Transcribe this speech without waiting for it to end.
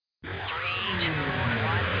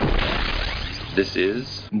This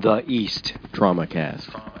is the East TraumaCast.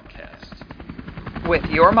 With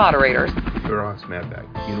your moderators, Ross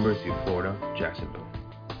Madback, University of Florida, Jacksonville.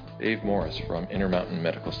 Dave Morris from Intermountain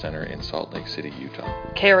Medical Center in Salt Lake City,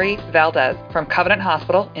 Utah. Carrie Valdez from Covenant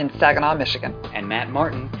Hospital in Saginaw, Michigan. And Matt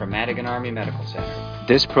Martin from Madigan Army Medical Center.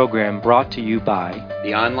 This program brought to you by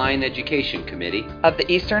the Online Education Committee of the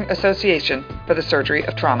Eastern Association for the Surgery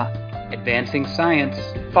of Trauma. Advancing science,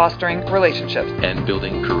 fostering relationships, and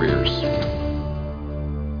building careers.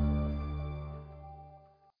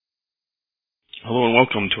 Hello and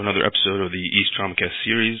welcome to another episode of the East TraumaCast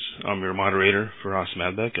series. I'm your moderator, Ross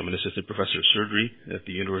Madback. I'm an assistant professor of surgery at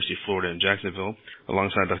the University of Florida in Jacksonville,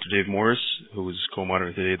 alongside Dr. Dave Morris, who is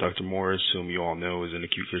co-moderating today. Dr. Morris, whom you all know, is an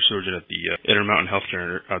acute care surgeon at the Intermountain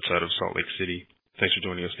Healthcare outside of Salt Lake City. Thanks for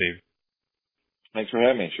joining us, Dave. Thanks for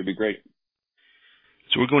having me. It should be great.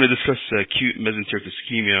 So we're going to discuss acute mesenteric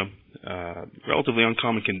ischemia, a relatively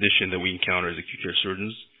uncommon condition that we encounter as acute care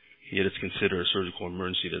surgeons, yet it's considered a surgical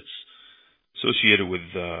emergency that's associated with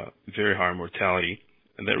very high mortality,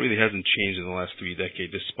 and that really hasn't changed in the last 3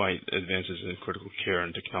 decades despite advances in critical care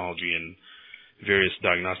and technology and various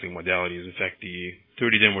diagnostic modalities. In fact, the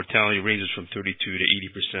 30-day mortality ranges from 32 to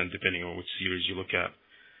 80% depending on which series you look at.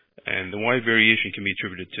 And the wide variation can be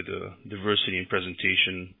attributed to the diversity in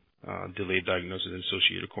presentation, delayed diagnosis, and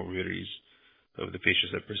associated comorbidities of the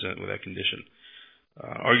patients that present with that condition.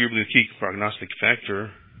 Arguably, the key prognostic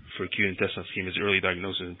factor for acute intestinal ischemia is early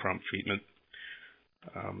diagnosis and prompt treatment,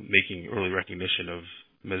 making early recognition of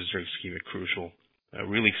mesenteric ischemia crucial.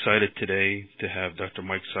 Really excited today to have Dr.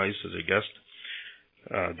 Mike Seiss as a guest.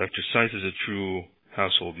 Dr. Seiss is a true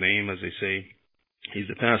household name, as they say. He's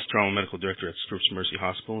the past trauma medical director at Scripps Mercy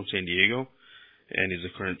Hospital in San Diego, and he's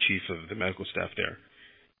the current chief of the medical staff there.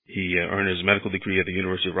 He earned his medical degree at the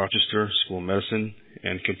University of Rochester School of Medicine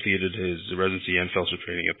and completed his residency and fellowship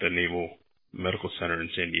training at the Naval Medical Center in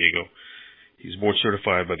San Diego. He's board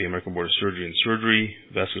certified by the American Board of Surgery and Surgery,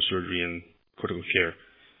 Vascular Surgery, and Critical Care.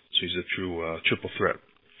 So he's a true triple threat.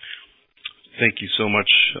 Thank you so much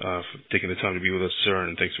for taking the time to be with us, sir,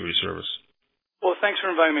 and thanks for your service. Well, thanks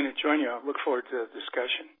for inviting me to join you. I look forward to the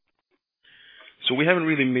discussion. So we haven't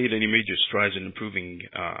really made any major strides in improving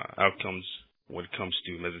outcomes when it comes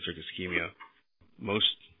to mesenteric ischemia.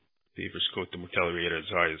 Most papers quote the mortality rate as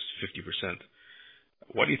high as 50%.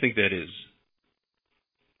 Why do you think that is?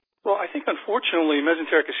 Well, I think, unfortunately,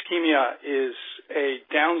 mesenteric ischemia is a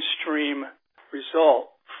downstream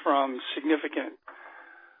result from significant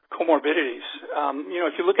comorbidities.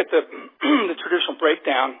 If you look at the traditional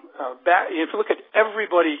breakdown, if you look at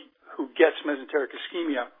everybody who gets mesenteric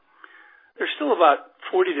ischemia, there's still about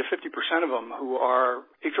 40 to 50% of them who are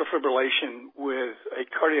atrial fibrillation with a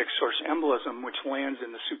cardiac source embolism, which lands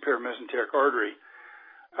in the superior mesenteric artery.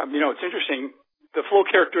 It's interesting. The flow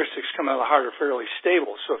characteristics coming out of the heart are fairly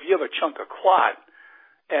stable. So if you have a chunk of clot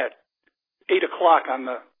at 8 o'clock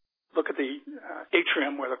look at the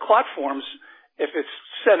atrium where the clot forms, if it's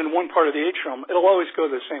set in one part of the atrium, it'll always go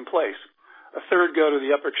to the same place. A third go to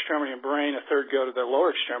the upper extremity and brain, a third go to the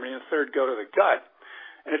lower extremity, and a third go to the gut.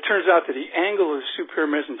 And it turns out that the angle of the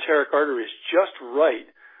superior mesenteric artery is just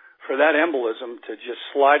right for that embolism to just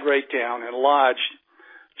slide right down and lodge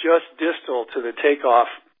just distal to the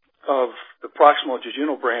takeoff of the proximal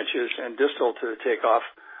jejunal branches and distal to the takeoff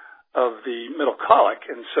of the middle colic.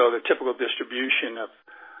 And so the typical distribution of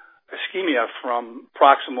ischemia from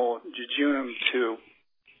proximal jejunum to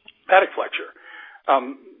hepatic flexure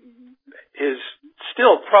is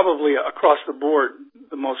still probably across the board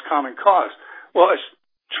the most common cause. Well, as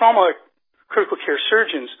trauma critical care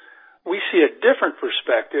surgeons, we see a different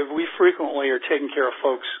perspective. We frequently are taking care of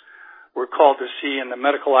folks we're called to see in the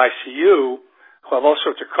medical ICU who have all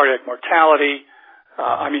sorts of cardiac mortality,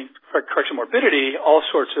 cardiac morbidity, all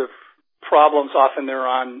sorts of problems. Often they're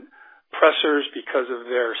on pressors because of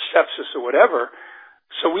their sepsis or whatever.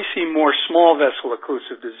 So we see more small vessel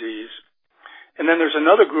occlusive disease. And then there's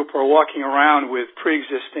another group who are walking around with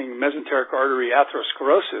pre-existing mesenteric artery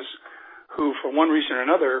atherosclerosis who, for one reason or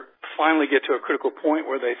another, finally get to a critical point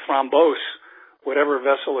where they thrombose whatever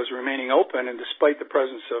vessel is remaining open, and despite the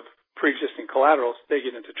presence of pre-existing collaterals, they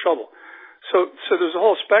get into trouble. So there's a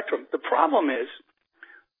whole spectrum. The problem is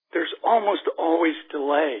there's almost always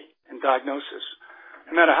delay in diagnosis,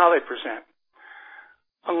 no matter how they present.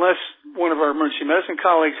 Unless one of our emergency medicine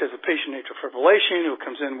colleagues has a patient atrial fibrillation who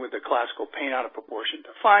comes in with a classical pain out of proportion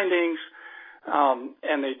to findings,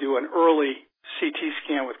 and they do an early CT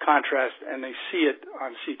scan with contrast, and they see it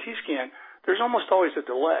on CT scan, there's almost always a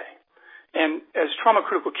delay. And as trauma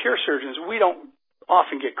critical care surgeons, we don't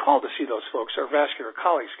often get called to see those folks. Our vascular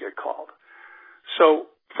colleagues get called.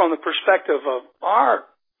 So from the perspective of our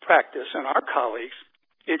practice and our colleagues,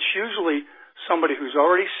 it's usually somebody who's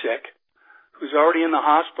already sick, who's already in the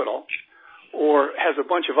hospital, or has a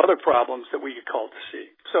bunch of other problems that we get called to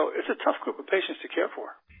see. So it's a tough group of patients to care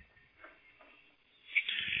for.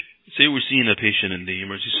 Say we're seeing a patient in the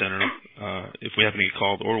emergency center. If we happen to get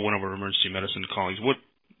called, or one of our emergency medicine colleagues, what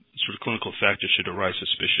sort of clinical factors should arise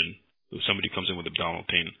suspicion if somebody comes in with abdominal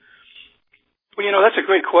pain? Well, that's a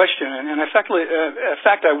great question. And in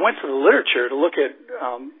fact, I went to the literature to look at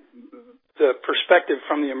the perspective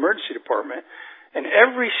from the emergency department. And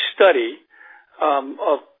every study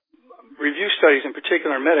of review studies, in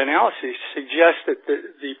particular meta-analyses, suggests that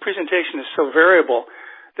the presentation is so variable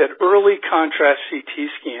that early contrast CT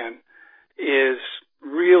scan is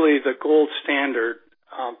really the gold standard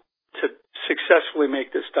to successfully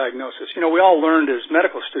make this diagnosis. We all learned as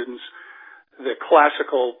medical students the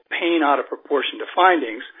classical pain out of proportion to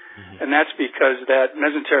findings, and that's because that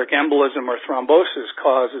mesenteric embolism or thrombosis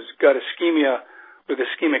causes gut ischemia with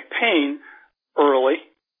ischemic pain early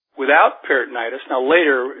without peritonitis. Now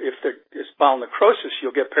later, if there's bowel necrosis,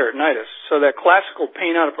 you'll get peritonitis. So that classical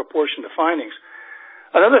pain out of proportion to findings.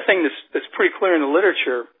 Another thing that's pretty clear in the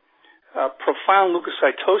literature, profound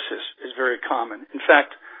leukocytosis is very common. In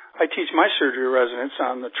fact, I teach my surgery residents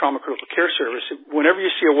on the trauma critical care service. Whenever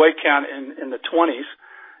you see a white count in the 20s,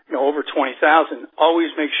 over 20,000,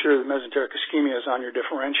 always make sure the mesenteric ischemia is on your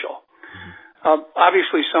differential.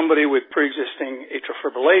 Obviously, somebody with pre-existing atrial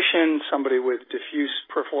fibrillation, somebody with diffuse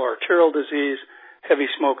peripheral arterial disease,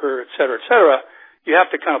 heavy smoker, et cetera, you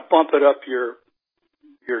have to kind of bump it up your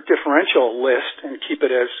differential list and keep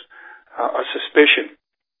it as a suspicion.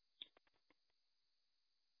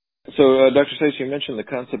 So, Dr. Sayce, you mentioned the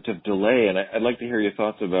concept of delay, and I'd like to hear your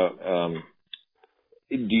thoughts about,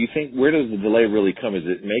 do you think, where does the delay really come? Is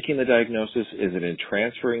it making the diagnosis? Is it in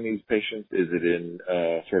transferring these patients? Is it in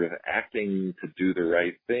sort of acting to do the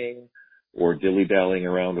right thing, or dilly-dallying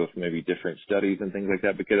around with maybe different studies and things like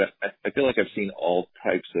that? Because I feel like I've seen all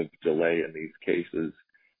types of delay in these cases.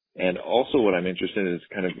 And also what I'm interested in is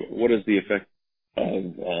kind of what is the effect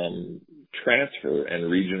of transfer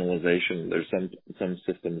and regionalization. There's some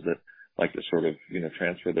systems that like to sort of,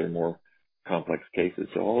 transfer their more complex cases.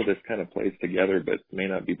 So all of this kind of plays together, but may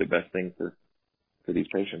not be the best thing for these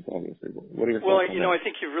patients, obviously. What are your thoughts on that? I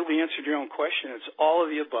think you've really answered your own question. It's all of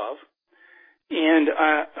the above. And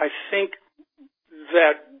I think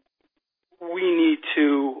that we need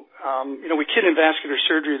to, we kid in vascular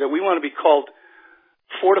surgery that we want to be called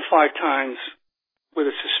 4 to 5 times with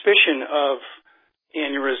a suspicion of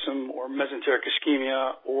aneurysm or mesenteric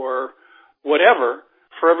ischemia or whatever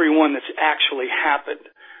for every one that's actually happened,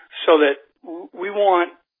 so that we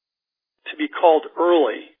want to be called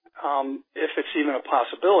early if it's even a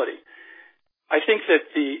possibility. I think that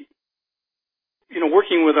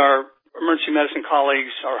working with our emergency medicine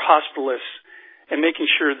colleagues, our hospitalists, and making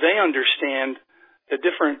sure they understand the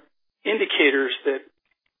different indicators that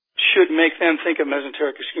should make them think of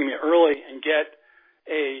mesenteric ischemia early and get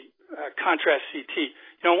a contrast CT.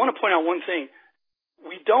 I want to point out one thing.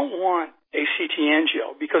 We don't want a CT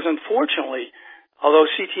angio because, unfortunately, although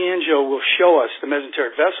CT angio will show us the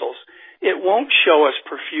mesenteric vessels, it won't show us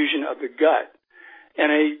perfusion of the gut. And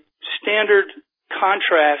a standard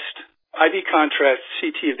contrast, IV contrast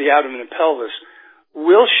CT of the abdomen and pelvis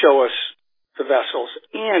will show us the vessels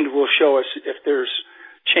and will show us if there's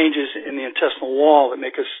changes in the intestinal wall that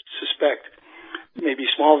make us suspect maybe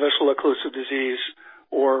small vessel occlusive disease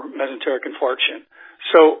or mesenteric infarction.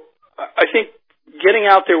 So I think getting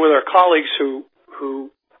out there with our colleagues who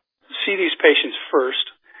see these patients first.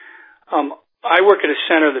 I work at a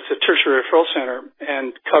center that's a tertiary referral center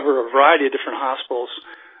and cover a variety of different hospitals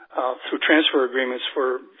through transfer agreements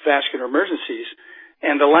for vascular emergencies.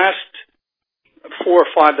 And the last 4 or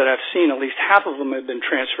 5 that I've seen, at least half of them have been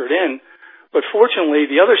transferred in. But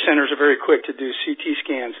fortunately, the other centers are very quick to do CT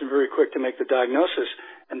scans and very quick to make the diagnosis.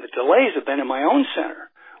 And the delays have been in my own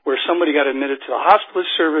center, where somebody got admitted to the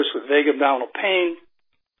hospitalist service with vague abdominal pain.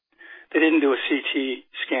 They didn't do a CT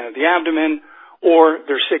scan of the abdomen, or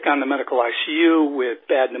they're sick on the medical ICU with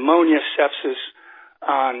bad pneumonia, sepsis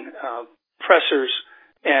on pressors,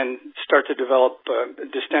 and start to develop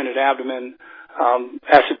distended abdomen,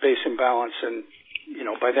 acid-base imbalance, and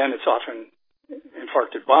by then it's often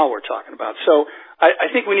infarcted bowel we're talking about. So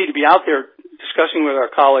I think we need to be out there discussing with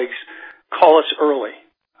our colleagues. Call us early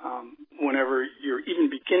whenever you're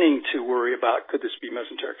even beginning to worry about could this be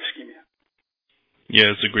mesenteric ischemia. Yeah,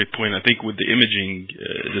 that's a great point. I think with the imaging,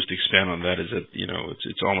 just to expand on that, is that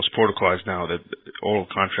it's almost protocolized now that oral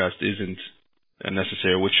contrast isn't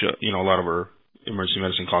necessary, which a lot of our emergency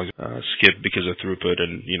medicine colleagues skip because of throughput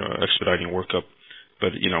and expediting workup.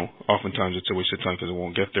 But, oftentimes it's a waste of time because it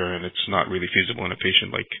won't get there, and it's not really feasible in a patient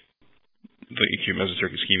like the acute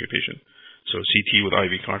mesenteric ischemia patient. So CT with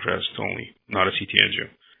IV contrast only, not a CT angio.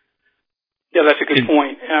 Yeah, that's a good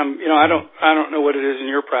point. I don't know what it is in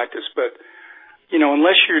your practice, but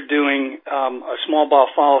unless you're doing a small bowel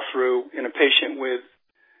follow-through in a patient with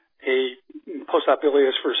a post-op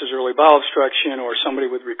ileus versus early bowel obstruction, or somebody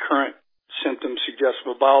with recurrent symptoms suggestive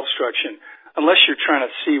of bowel obstruction, unless you're trying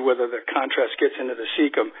to see whether the contrast gets into the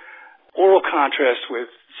cecum, oral contrast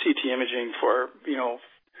with CT imaging for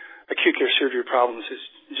acute care surgery problems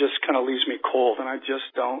just kind of leaves me cold, and I just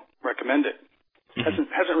don't recommend it. Mm-hmm.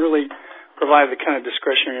 Hasn't really provided the kind of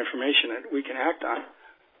discretionary information that we can act on.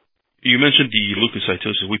 You mentioned the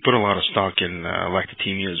leukocytosis. We put a lot of stock in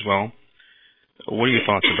lactatemia as well. What are your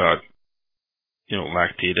thoughts about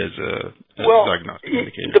lactate as a diagnostic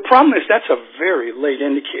indicator? The problem is that's a very late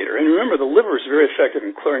indicator. And remember, the liver is very effective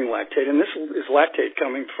in clearing lactate, and this is lactate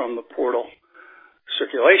coming from the portal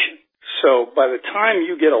circulation. So by the time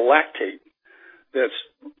you get a lactate that's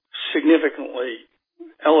significantly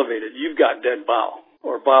elevated, you've got dead bowel,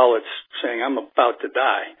 or bowel that's saying, I'm about to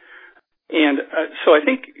die. And so I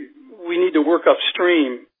think we need to work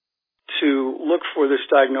upstream to look for this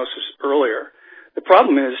diagnosis earlier. The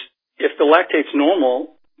problem is, if the lactate's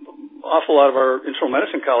normal, an awful lot of our internal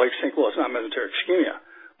medicine colleagues think, well, it's not mesenteric ischemia,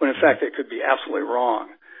 when in fact they could be absolutely wrong.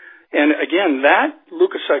 And again, that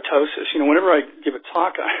leukocytosis, whenever I give a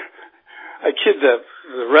talk, I kid the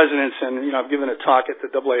residents, and, I've given a talk at the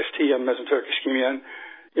AAST on mesenteric ischemia, and,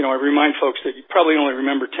 I remind folks that you probably only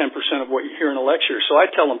remember 10% of what you hear in a lecture. So I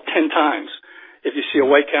tell them 10 times, if you see a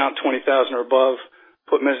white count 20,000 or above,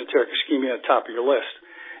 put mesenteric ischemia at the top of your list.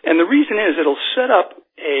 And the reason is it'll set up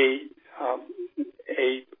a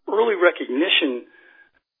early recognition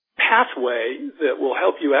pathway that will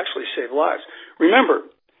help you actually save lives. Remember,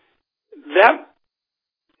 that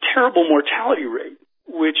terrible mortality rate,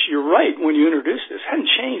 which you're right, when you introduced this, hadn't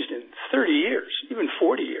changed in 30 years, even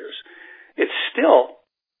 40 years. It's still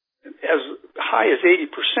as high as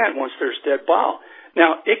 80% once there's dead bowel.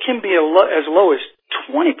 Now, it can be as low as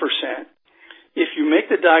 20% if you make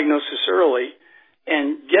the diagnosis early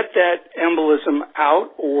and get that embolism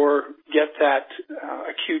out, or get that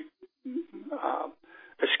acute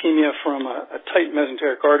ischemia from a tight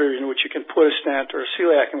mesenteric artery in which you can put a stent, or a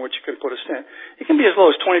celiac in which you can put a stent. It can be as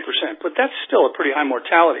low as 20%, but that's still a pretty high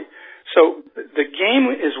mortality. So the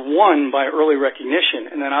game is won by early recognition,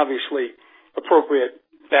 and then obviously appropriate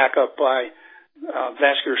backup by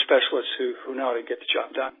vascular specialists who know how to get the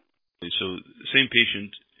job done. So the same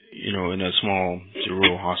patient, in a small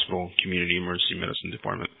rural hospital, community emergency medicine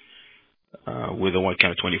department, with a white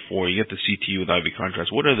count of 24, you get the CT with IV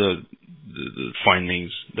contrast. What are the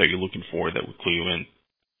findings that you're looking for that would clue you in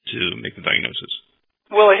to make the diagnosis?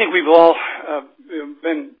 Well, I think we've all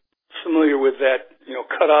been familiar with that,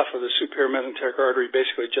 cutoff of the superior mesenteric artery,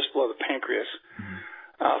 basically just below the pancreas,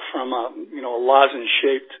 from a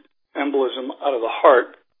lozenge-shaped embolism out of the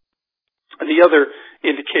heart. The other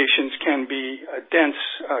indications can be a dense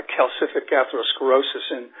calcific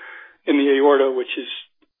atherosclerosis in the aorta, which is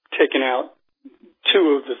taken out 2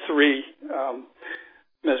 of the 3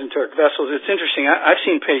 mesenteric vessels. It's interesting. I've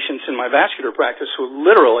seen patients in my vascular practice who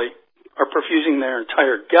literally are perfusing their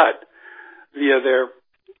entire gut via their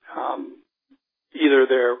either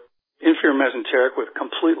their inferior mesenteric with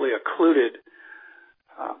completely occluded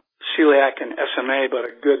celiac and SMA, but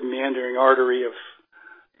a good meandering artery of,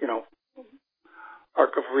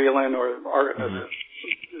 arc of Vreeland or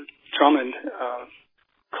Drummond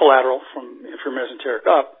collateral from inferior mesenteric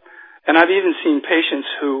up. And I've even seen patients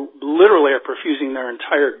who literally are perfusing their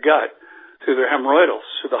entire gut through their hemorrhoidals,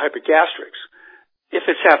 through the hypogastrics, if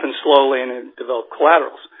it's happened slowly and it developed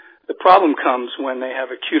collaterals. The problem comes when they have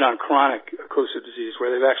acute on chronic occlusive disease, where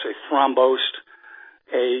they've actually thrombosed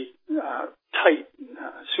a tight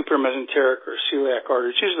superior mesenteric or celiac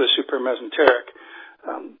artery. It's usually the superior mesenteric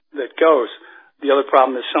that goes. The other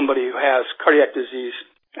problem is somebody who has cardiac disease,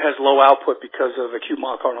 has low output because of acute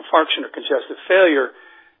myocardial infarction or congestive failure,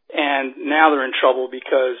 and now they're in trouble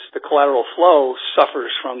because the collateral flow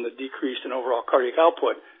suffers from the decrease in overall cardiac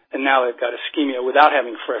output, and now they've got ischemia without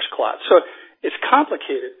having fresh clots. So it's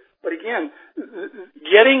complicated, but again,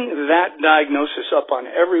 getting that diagnosis up on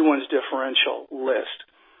everyone's differential list,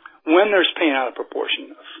 when there's pain out of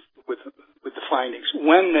proportion with the findings,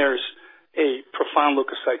 when there's a profound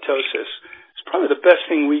leukocytosis, it's probably the best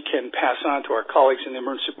thing we can pass on to our colleagues in the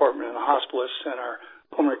emergency department and the hospitalists and our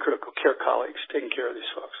pulmonary critical care colleagues taking care of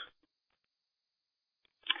these folks.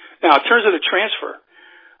 Now, in terms of the transfer,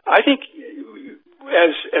 I think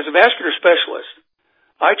as a vascular specialist,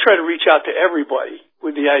 I try to reach out to everybody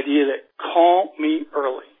with the idea that call me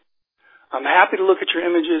early. I'm happy to look at your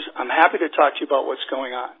images. I'm happy to talk to you about what's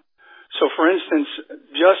going on. So, for instance,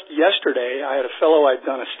 just yesterday, I had a fellow I'd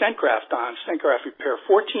done a stent graft repair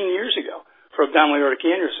 14 years ago for abdominal aortic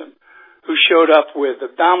aneurysm, who showed up with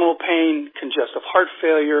abdominal pain, congestive heart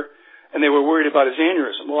failure, and they were worried about his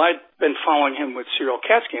aneurysm. Well, I'd been following him with serial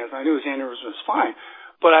CAT scans, and I knew his aneurysm was fine.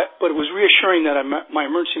 But it was reassuring that my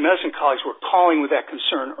emergency medicine colleagues were calling with that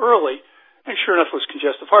concern early, and sure enough, it was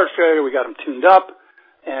congestive heart failure. We got him tuned up,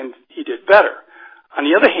 and he did better. On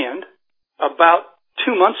the other hand, about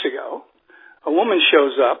 2 months ago, a woman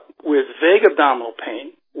shows up with vague abdominal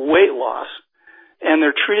pain, weight loss, and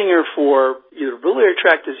they're treating her for either biliary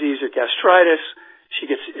tract disease or gastritis. She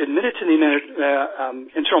gets admitted to the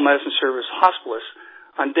internal medicine service hospice.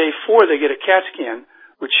 On day 4, they get a CAT scan,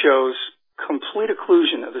 which shows complete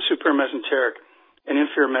occlusion of the superior mesenteric and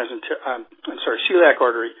inferior celiac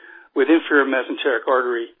artery with inferior mesenteric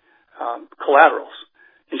artery collaterals.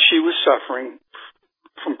 And she was suffering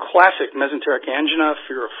from classic mesenteric angina,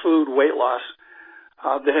 fear of food, weight loss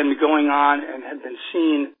that had been going on and had been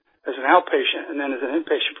seen as an outpatient and then as an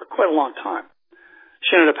inpatient for quite a long time.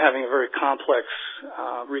 She ended up having a very complex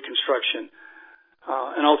reconstruction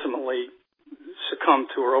and ultimately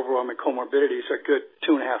succumbed to her overwhelming comorbidities a good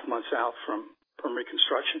 2.5 months out from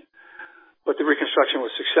reconstruction. But the reconstruction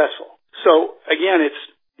was successful. So again,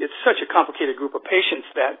 it's such a complicated group of patients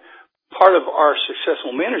that part of our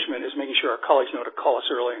successful management is making sure our colleagues know to call us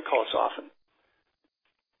early and call us often.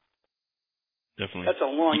 Definitely. That's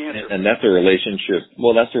a long answer. And that's a relationship.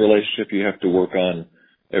 Well, that's a relationship you have to work on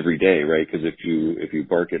every day, right? Because if you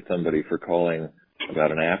bark at somebody for calling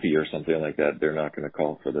about an appy or something like that, they're not going to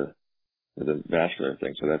call for the vascular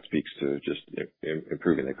thing. So that speaks to just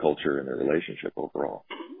improving the culture and the relationship overall.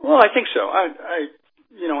 Well, I think so.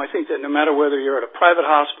 I think that no matter whether you're at a private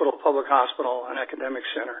hospital, public hospital, an academic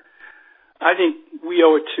center, I think we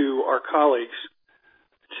owe it to our colleagues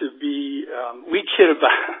to be, we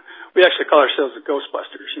actually call ourselves the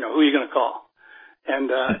Ghostbusters. Who are you going to call? And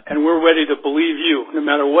we're ready to believe you. No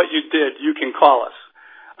matter what you did, you can call us.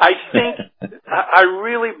 I think, I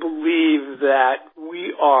really believe that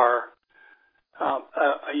we are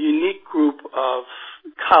a unique group of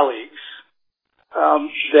colleagues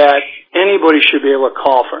that anybody should be able to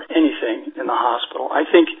call for anything in the hospital.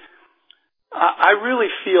 I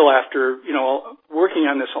really feel after, working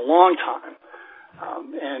on this a long time,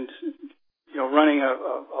 and, running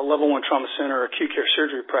a level 1 trauma center or acute care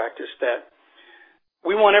surgery practice, that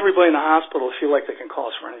we want everybody in the hospital to feel like they can call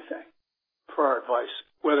us for anything, for our advice,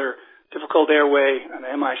 whether difficult airway, an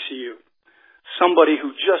MICU, somebody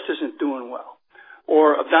who just isn't doing well,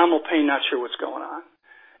 or abdominal pain, not sure what's going on.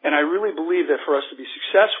 And I really believe that for us to be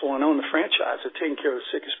successful and own the franchise of taking care of the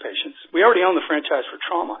sickest patients, we already own the franchise for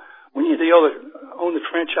trauma. We need to own the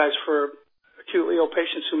franchise for acutely ill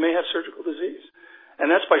patients who may have surgical disease. And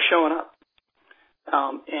that's by showing up.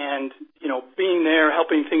 Being there,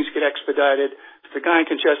 helping things get expedited. If the guy in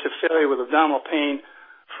congestive failure with abdominal pain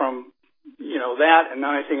from, that and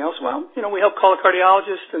not anything else, we help call the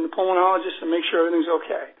cardiologist and the pulmonologist and make sure everything's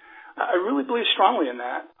okay. I really believe strongly in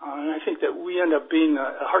that. And I think that we end up being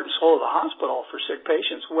the heart and soul of the hospital for sick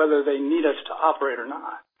patients, whether they need us to operate or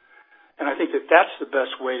not. And I think that that's the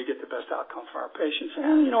best way to get the best outcome for our patients.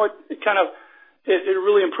 And, it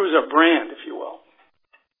really improves our brand, if you will.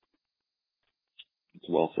 It's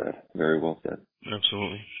well said. Very well said.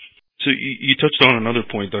 Absolutely. So you touched on another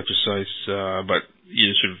point, Dr. Seiss, about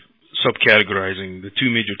sort of subcategorizing the two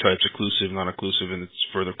major types, occlusive, non-occlusive, and it's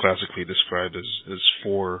further classically described as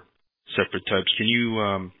 4 separate types. Can you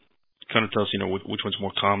kind of tell us, which one's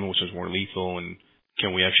more common, which one's more lethal, and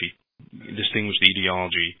can we actually distinguish the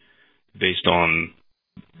etiology based on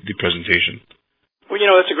the presentation? Well,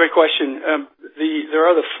 that's a great question. There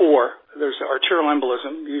are the 4. There's arterial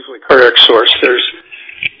embolism, usually cardiac source. There's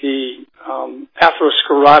the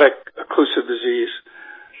atherosclerotic occlusive disease.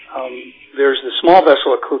 There's the small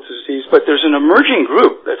vessel occlusive disease, but there's an emerging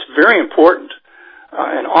group that's very important,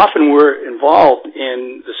 and often we're involved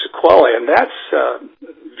in the sequelae, and that's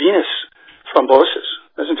venous thrombosis,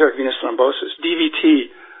 mesenteric venous thrombosis,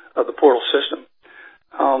 DVT of the portal system.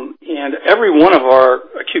 And every one of our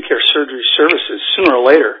acute care surgery services, sooner or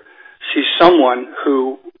later, sees someone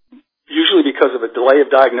who, usually because of a delay of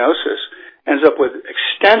diagnosis, ends up with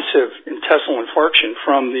extensive intestinal infarction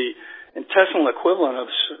from the intestinal equivalent of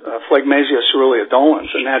phlegmasia ceruleus dolens,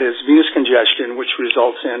 and that is venous congestion, which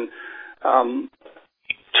results in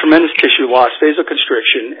tremendous tissue loss,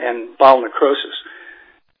 vasoconstriction, and bowel necrosis.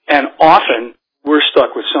 And often, we're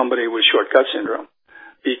stuck with somebody with short gut syndrome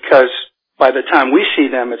because by the time we see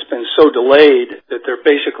them, it's been so delayed that they're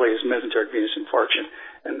basically as mesenteric venous infarction.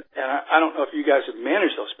 And I don't know if you guys have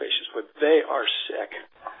managed those patients, but they are sick,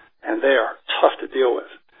 and they are tough to deal with.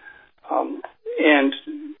 And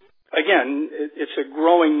again, it's a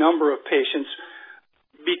growing number of patients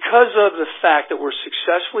because of the fact that we're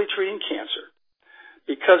successfully treating cancer,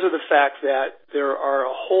 because of the fact that there are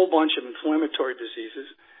a whole bunch of inflammatory diseases.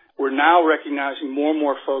 We're now recognizing more and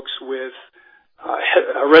more folks with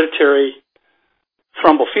hereditary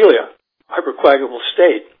thrombophilia, hypercoagulable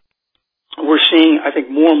state. We're seeing, I think,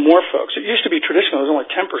 more and more folks. It used to be traditional, it was only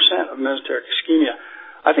 10% of mesenteric ischemia.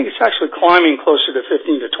 I think it's actually climbing closer to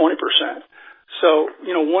 15 to 20%. So,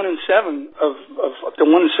 you know, up to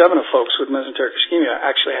 1 in 7 of folks with mesenteric ischemia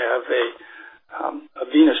actually have a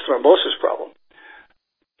venous thrombosis problem.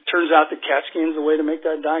 It turns out that CAT scan is the way to make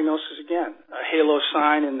that diagnosis again. A halo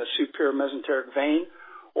sign in the superior mesenteric vein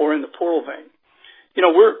or in the pleural vein. You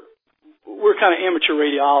know, we're kind of amateur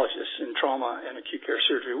radiologists in trauma and acute care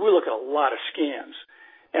surgery. We look at a lot of scans.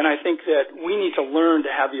 And I think that we need to learn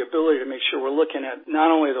to have the ability to make sure we're looking at not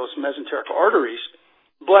only those mesenteric arteries,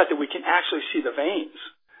 but that we can actually see the veins.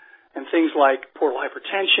 And things like portal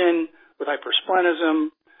hypertension with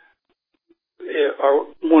hypersplenism are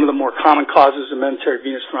one of the more common causes of mesenteric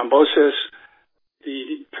venous thrombosis.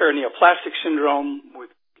 The perineoplastic syndrome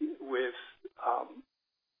with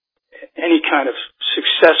any kind of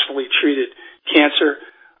successfully treated cancer.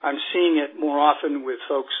 I'm seeing it more often with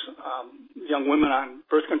folks, young women on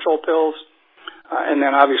birth control pills, and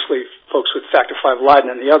then obviously folks with factor V Leiden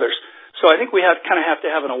and the others. So I think we have to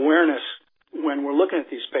have an awareness when we're looking at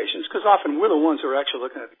these patients, because often we're the ones who are actually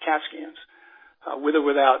looking at the CAT scans, with or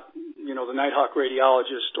without, you know, the Nighthawk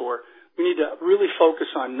radiologist. Or we need to really focus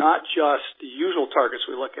on not just the usual targets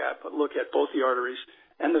we look at, but look at both the arteries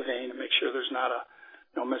and the vein and make sure there's not a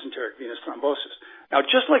mesenteric venous thrombosis. Now,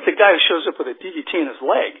 just like the guy who shows up with a DVT in his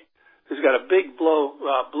leg, who's got a big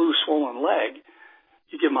blue swollen leg,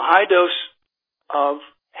 you give him a high dose of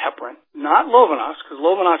heparin, not Lovenox, because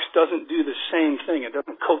Lovenox doesn't do the same thing. It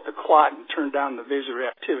doesn't coat the clot and turn down the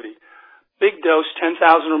vasoreactivity. Big dose, 10,000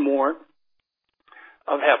 or more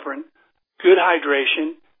of heparin, good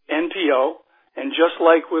hydration, NPO, and just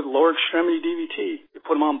like with lower extremity DVT, you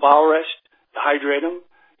put them on bowel rest, you hydrate them,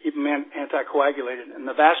 keep them anticoagulated. And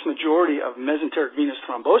the vast majority of mesenteric venous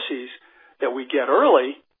thromboses that we get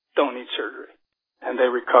early don't need surgery. And they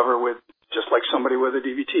recover with, just like somebody with a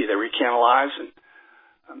DVT. They recanalize and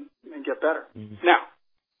get better. Mm-hmm. Now,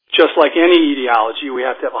 just like any etiology, we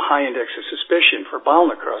have to have a high index of suspicion for bowel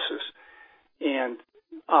necrosis and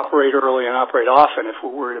operate early and operate often if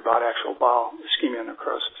we're worried about actual bowel ischemia and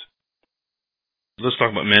necrosis. Let's talk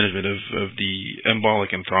about management of the embolic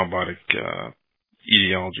and thrombotic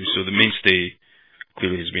etiology. So the mainstay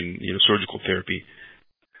clearly has been, surgical therapy.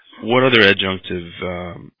 What other adjunctive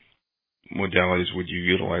modalities would you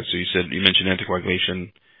utilize? So you mentioned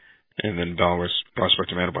anticoagulation and then bowel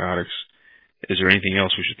spectrum antibiotics. Is there anything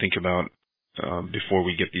else we should think about before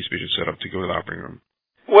we get these patients set up to go to the operating room?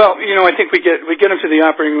 Well, I think we get them to the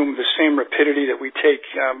operating room with the same rapidity that we take,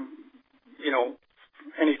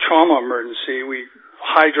 any trauma emergency. We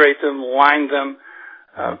hydrate them, line them,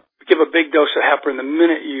 give a big dose of heparin the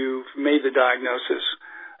minute you've made the diagnosis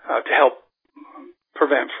to help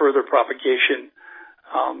prevent further propagation.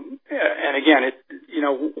 And again,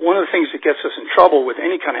 one of the things that gets us in trouble with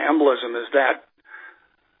any kind of embolism is that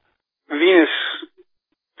venous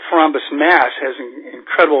thrombus mass has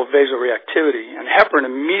incredible vasoreactivity, and heparin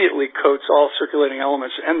immediately coats all circulating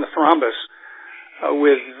elements and the thrombus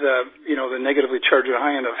with the negatively charged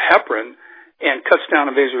ion of heparin and cuts down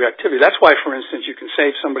on vasoreactivity. That's why, for instance, you can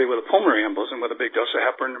save somebody with a pulmonary embolism with a big dose of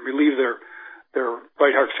heparin and relieve their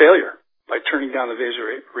right heart failure by turning down the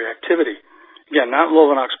vasoreactivity. Again, not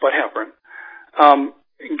Lovenox, but heparin.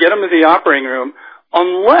 Get them to the operating room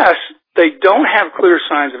unless they don't have clear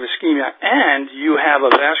signs of ischemia and you have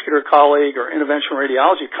a vascular colleague or interventional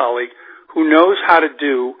radiology colleague who knows how to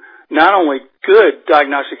do not only good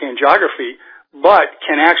diagnostic angiography, but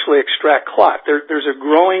can actually extract clot. There's a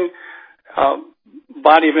growing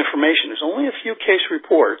body of information. There's only a few case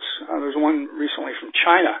reports. There's one recently from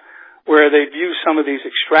China where they've used some of these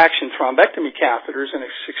extraction thrombectomy catheters and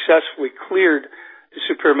have successfully cleared the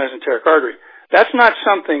superior mesenteric artery. That's not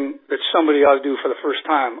something that somebody ought to do for the first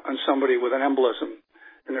time on somebody with an embolism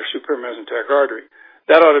in their superior mesenteric artery.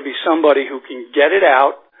 That ought to be somebody who can get it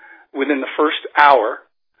out within the first hour,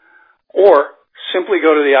 or simply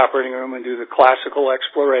go to the operating room and do the classical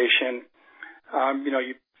exploration.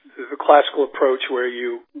 The classical approach where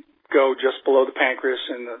you go just below the pancreas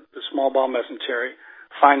and the small bowel mesentery,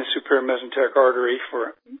 find the superior mesenteric artery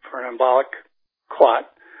for an embolic clot,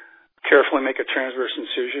 carefully make a transverse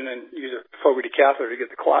incision and use a Fogarty catheter to get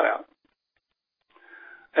the clot out.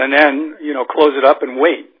 And then, close it up and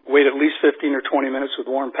wait. Wait at least 15 or 20 minutes with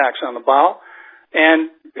warm packs on the bowel. And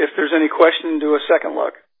if there's any question, do a second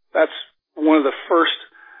look. That's one of the first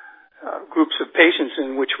groups of patients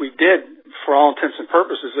in which we did, for all intents and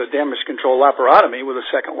purposes, a damage control laparotomy with a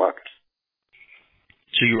second look.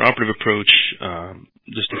 So your operative approach,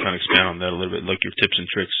 just to kind of expand on that a little bit, like your tips and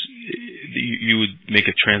tricks, you would make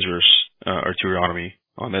a transverse arteriotomy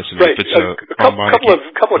on this. Right. A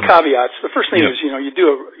couple of caveats. The first thing is,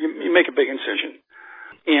 you make a big incision.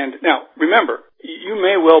 And now, remember, you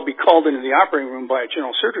may well be called into the operating room by a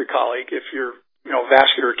general surgery colleague if you're,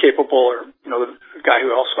 vascular capable, or, the guy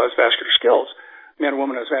who also has vascular skills, man or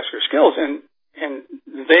woman who has vascular skills, and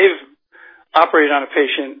they've operated on a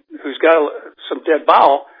patient who's got some dead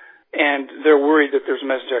bowel, and they're worried that there's a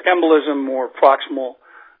mesenteric embolism or proximal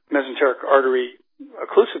mesenteric artery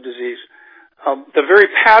occlusive disease. The very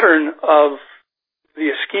pattern of the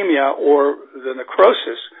ischemia or the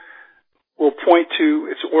necrosis will point to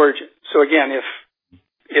its origin. So again,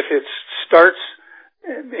 if it starts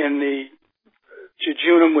in the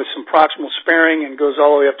jejunum with some proximal sparing and goes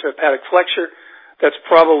all the way up to hepatic flexure, that's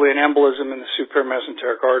probably an embolism in the superior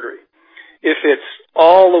mesenteric artery. If it's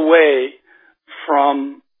all the way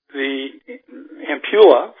from the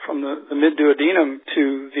ampulla, from the mid-duodenum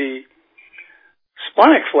to the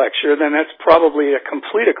splenic flexure, then that's probably a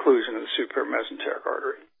complete occlusion of the superior mesenteric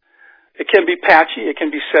artery. It can be patchy, it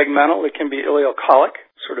can be segmental, it can be ileocolic,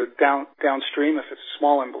 sort of downstream if it's a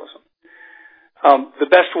small embolism. The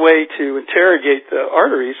best way to interrogate the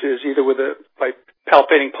arteries is either by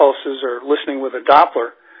palpating pulses or listening with a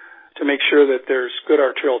Doppler to make sure that there's good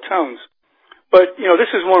arterial tones. But,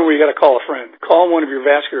 this is one where you got to call a friend. Call one of your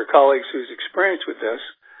vascular colleagues who's experienced with this.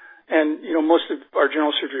 And, most of our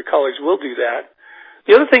general surgery colleagues will do that.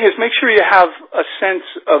 The other thing is make sure you have a sense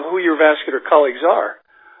of who your vascular colleagues are.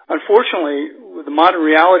 Unfortunately, with the modern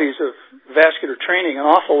realities of vascular training, an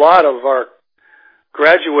awful lot of our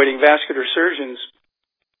graduating vascular surgeons,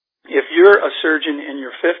 if you're a surgeon in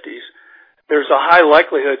your 50s, there's a high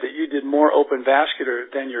likelihood that you did more open vascular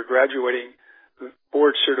than your graduating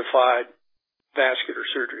board-certified vascular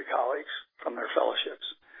surgery colleagues from their fellowships.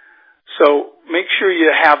 So make sure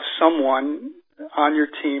you have someone on your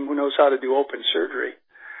team who knows how to do open surgery.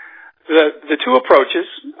 The two approaches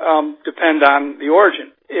depend on the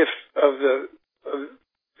origin of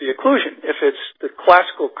the occlusion. If it's the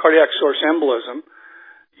classical cardiac source embolism,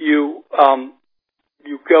 you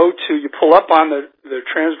pull up on the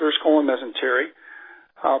transverse colon mesentery,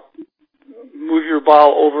 move your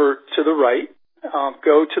bowel over to the right,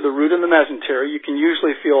 go to the root of the mesentery. You can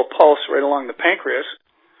usually feel a pulse right along the pancreas.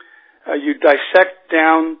 You dissect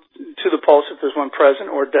down to the pulse if there's one present,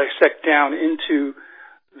 or dissect down into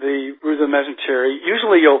the root of the mesentery.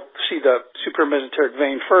 Usually you'll see the superior mesenteric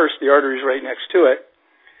vein first, the artery's right next to it.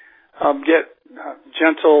 Get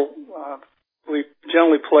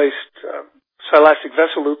gently placed silastic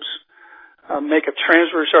vessel loops, make a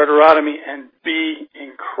transverse arteriotomy, and be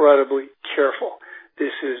incredibly careful.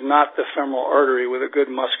 This is not the femoral artery with a good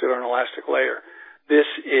muscular and elastic layer. This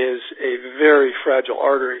is a very fragile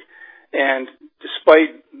artery, and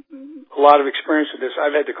despite a lot of experience with this,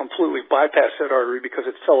 I've had to completely bypass that artery because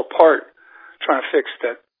it fell apart trying to fix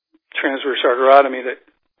that transverse arteriotomy that,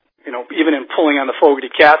 even in pulling on the Fogarty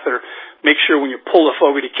catheter, make sure when you pull the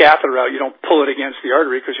Fogarty catheter out, you don't pull it against the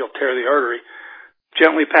artery because you'll tear the artery.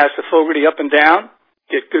 Gently pass the Fogarty up and down,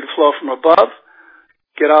 get good flow from above,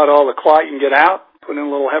 get out all the clot you can get out, put in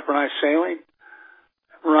a little heparinized saline,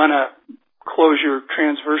 run a closure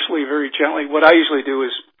transversely very gently. What I usually do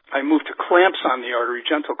is I move to clamps on the artery,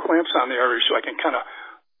 gentle clamps on the artery, so I can kind of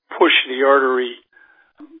push the artery,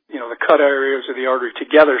 the cut areas of the artery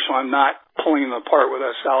together so I'm not pulling them apart with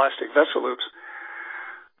a silastic vessel loops.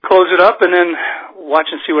 Close it up and then watch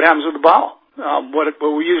and see what happens with the bowel. What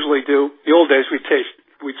we usually do, the old days we'd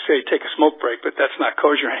say take a smoke break, but that's not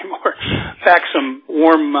kosher anymore. Pack some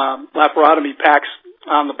warm laparotomy packs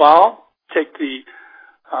on the bowel, take the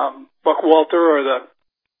Buckwalter or the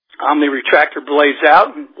Omni retractor blades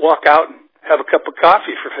out and walk out and have a cup of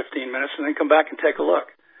coffee for 15 minutes and then come back and take a look.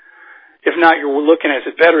 If not, you're looking at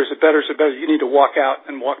is it better? You need to walk out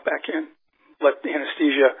and walk back in. Let the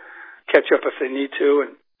anesthesia catch up if they need to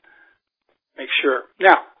and make sure.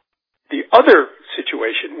 Now, the other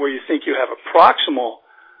situation where you think you have a proximal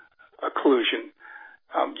occlusion,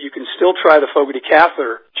 you can still try the Fogarty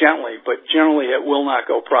catheter gently, but generally it will not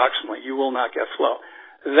go proximally. You will not get flow.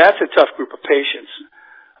 That's a tough group of patients.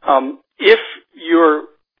 If you're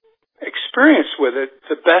experienced with it,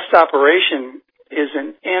 the best operation is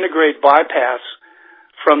an antegrade bypass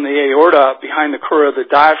from the aorta behind the crura of the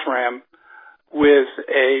diaphragm with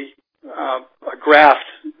a graft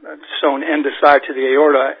sewn end to side to the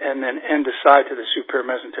aorta and then end to side to the superior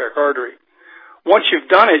mesenteric artery. Once you've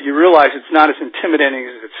done it, you realize it's not as intimidating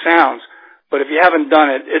as it sounds, but if you haven't done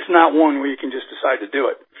it, it's not one where you can just decide to do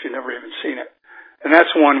it if you've never even seen it. And that's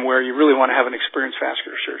one where you really want to have an experienced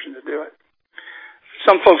vascular surgeon to do it.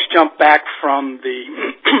 Some folks jump back from the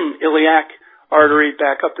iliac artery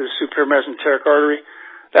back up to the superior mesenteric artery.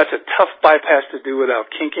 That's a tough bypass to do without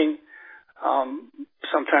kinking.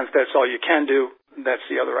 Sometimes that's all you can do. That's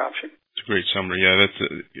the other option. It's a great summary. Yeah, that's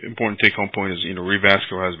an important take-home point is,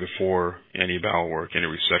 revascularize before any bowel work, any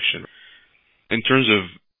resection. In terms of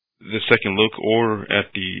the second look or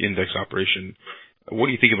at the index operation, what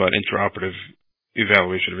do you think about intraoperative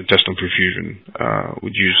evaluation of intestinal perfusion?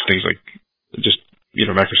 Would you use things like just,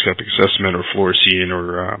 macroscopic assessment or fluorescein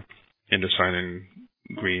or indocyanine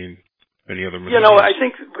green, any other methods? I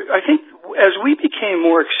think as we became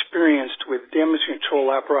more experienced with damage control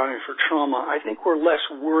laparotomy for trauma, I think we're less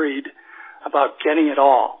worried about getting it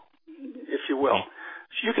all, if you will.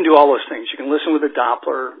 So you can do all those things. You can listen with a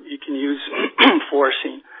Doppler. You can use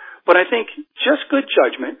fluorescein. But I think just good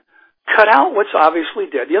judgment, cut out what's obviously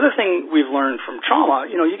dead. The other thing we've learned from trauma,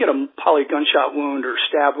 you get a poly gunshot wound or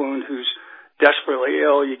stab wound who's desperately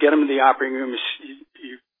ill. You get them in the operating room.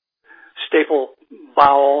 You staple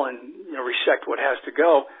bowel and resect what has to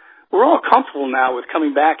go. We're all comfortable now with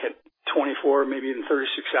coming back at 24, maybe even 36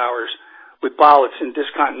 hours with bowel that's in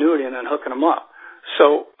discontinuity and then hooking them up.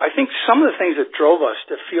 So I think some of the things that drove us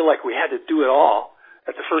to feel like we had to do it all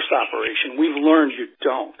at the first operation, we've learned you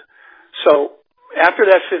don't. So after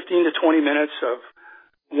that 15 to 20 minutes of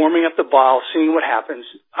warming up the bowel, seeing what happens,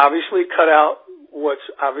 obviously cut out what's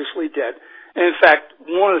obviously dead. And in fact,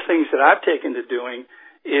 one of the things that I've taken to doing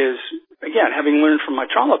is, again, having learned from my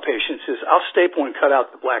trauma patients, is I'll staple and cut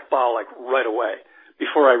out the black bowel like right away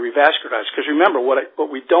before I revascularize. Because remember,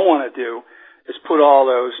 what we don't want to do is put all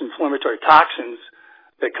those inflammatory toxins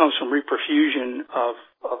that comes from reperfusion of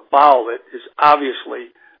bowel that is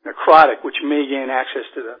obviously necrotic, which may gain access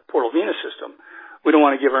to the portal venous system. We don't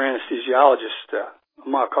want to give our anesthesiologist a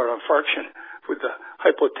myocardial infarction with the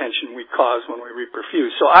hypotension we cause when we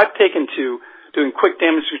reperfuse. So I've taken to doing quick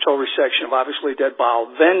damage control resection of obviously dead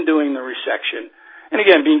bowel, then doing the resection. And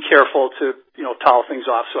again, being careful to, towel things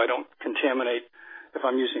off so I don't contaminate if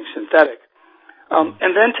I'm using synthetic.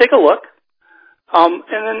 And then take a look. And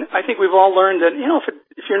then I think we've all learned that,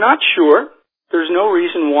 if you're not sure, there's no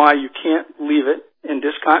reason why you can't leave it in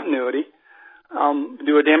discontinuity.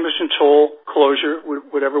 Do a damage control closure,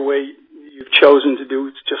 whatever way you've chosen to do,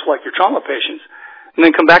 just like your trauma patients, and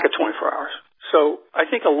then come back at 24 hours. So I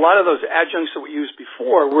think a lot of those adjuncts that we used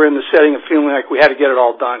before were in the setting of feeling like we had to get it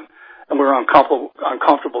all done, and we were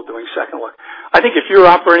uncomfortable doing second look. I think if you're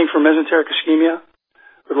operating for mesenteric ischemia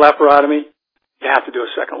with laparotomy, you have to do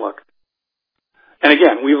a second look. And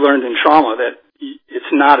again, we've learned in trauma that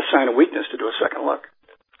it's not a sign of weakness to do a second look.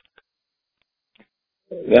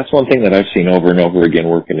 That's one thing that I've seen over and over again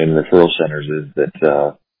working in referral centers is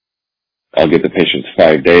that I'll get the patients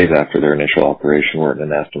 5 days after their initial operation where an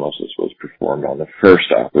anastomosis was performed on the first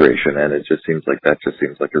operation, and it just seems like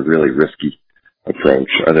a really risky approach.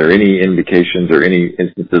 Are there any indications or any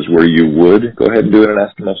instances where you would go ahead and do an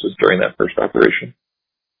anastomosis during that first operation?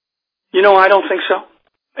 I don't think so.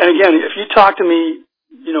 And again, if you talk to me,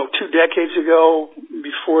 2 decades ago,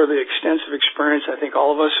 before the extensive experience I think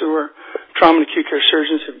all of us who are trauma and acute care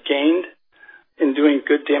surgeons have gained in doing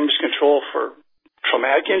good damage control for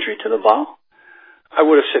traumatic injury to the bowel, I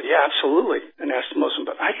would have said, yeah, absolutely, anastomosis.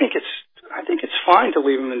 But I think it's fine to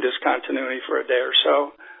leave them in discontinuity for a day or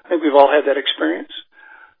so. I think we've all had that experience.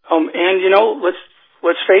 And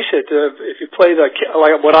let's face it, if you play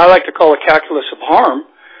what I like to call a calculus of harm,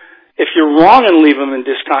 if you're wrong and leave them in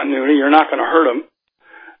discontinuity, you're not going to hurt them.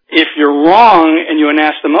 If you're wrong and you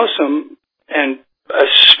anastomose them, and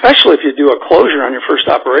especially if you do a closure on your first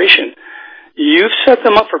operation, you've set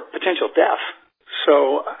them up for potential death.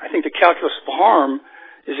 So I think the calculus of harm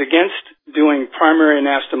is against doing primary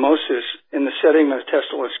anastomosis in the setting of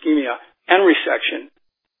intestinal ischemia and resection,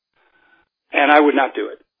 and I would not do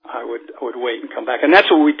it. I would wait and come back. And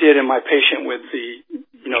that's what we did in my patient with the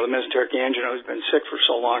mesenteric angina who's been sick for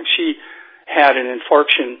so long. She had an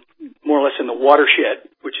infarction more or less in the watershed,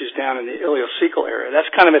 which is down in the ileocecal area. That's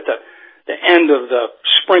kind of at the end of the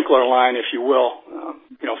sprinkler line, if you will.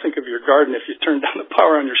 Think of your garden. If you turn down the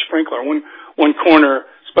power on your sprinkler, one corner,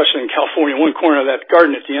 especially in California, one corner of that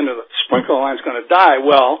garden at the end of the sprinkler line is going to die.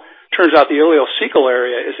 Well, turns out the ileocecal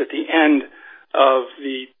area is at the end of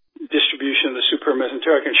the distribution of the superior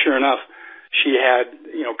mesenteric, and sure enough, she had,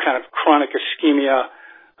 kind of chronic ischemia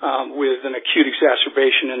with an acute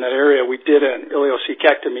exacerbation in that area. We did an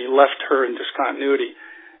ileocecectomy, left her in discontinuity,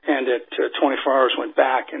 and at 24 hours went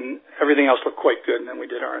back, and everything else looked quite good, and then we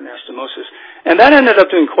did our anastomosis. And that ended up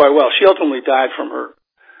doing quite well. She ultimately died from her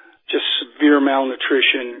just severe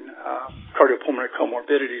malnutrition, cardiopulmonary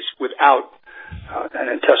comorbidities without an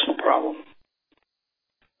intestinal problem.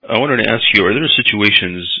 I wanted to ask you, are there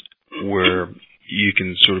situations where you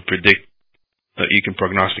can sort of predict, you can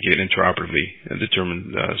prognosticate intraoperatively and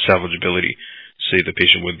determine salvageability? Say the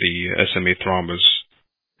patient with the SMA thrombus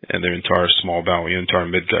and their entire small bowel, entire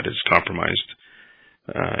midgut is compromised,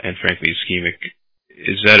 and frankly ischemic.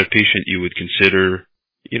 Is that a patient you would consider?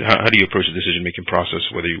 How do you approach the decision-making process,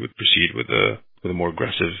 whether you would proceed with a more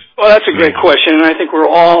aggressive? Well, that's a great question, and I think we're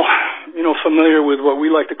all, familiar with what we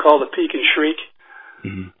like to call the peek and shriek,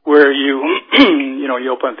 where you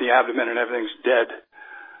open up the abdomen and everything's dead.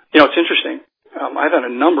 It's interesting. I've had a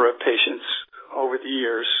number of patients over the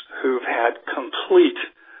years who've had complete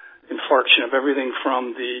infarction of everything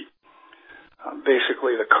from the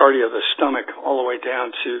basically the cardia of the stomach all the way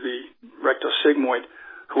down to the rectosigmoid,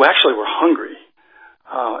 who actually were hungry,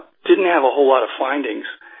 didn't have a whole lot of findings,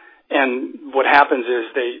 and what happens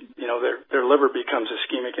is their liver becomes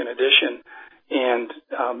ischemic in addition, and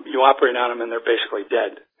you operate on them and they're basically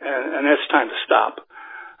dead, and it's time to stop.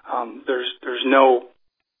 There's no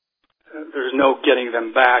getting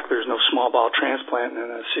them back. There's no small bowel transplant in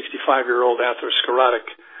a 65-year-old atherosclerotic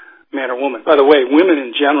man or woman. By the way, women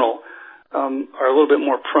in general are a little bit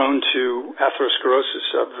more prone to atherosclerosis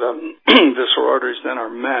of the visceral arteries than are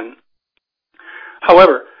men.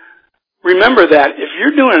 However, remember that if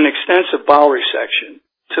you're doing an extensive bowel resection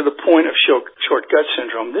to the point of short gut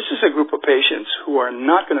syndrome, this is a group of patients who are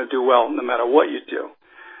not going to do well no matter what you do.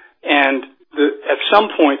 And at some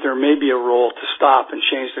point, there may be a role to stop and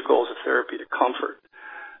change the goals of therapy to comfort.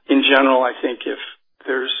 In general, I think if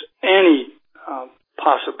there's any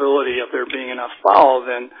possibility of there being enough bowel,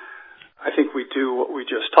 then I think we do what we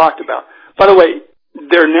just talked about. By the way,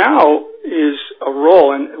 there now is a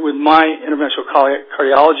role, and with my interventional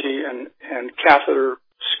cardiology and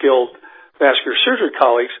catheter-skilled vascular surgery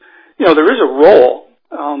colleagues, there is a role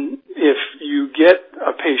if you get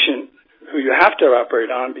a patient who you have to operate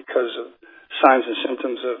on because of signs and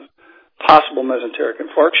symptoms of possible mesenteric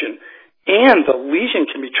infarction, and the lesion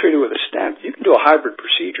can be treated with a stent. You can do a hybrid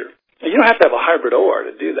procedure. Now, you don't have to have a hybrid OR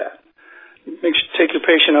to do that. Take your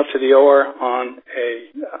patient up to the OR on a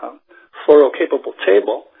fluoro-capable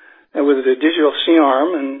table, and with a digital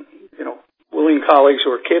C-arm and, willing colleagues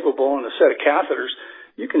who are capable and a set of catheters,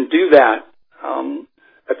 you can do that.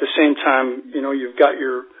 At the same time, you've got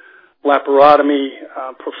your laparotomy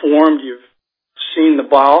performed, you've seen the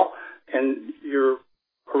bowel, and your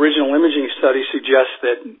original imaging study suggests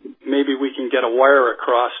that maybe we can get a wire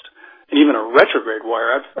across, and even a retrograde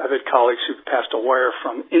wire. I've had colleagues who've passed a wire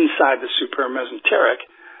from inside the superior mesenteric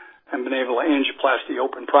and been able to angioplasty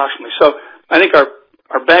open proximally. So I think our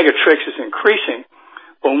bag of tricks is increasing,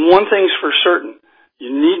 but one thing's for certain.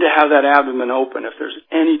 You need to have that abdomen open if there's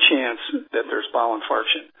any chance that there's bowel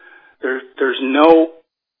infarction. There's no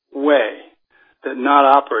way that not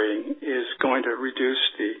operating is going to reduce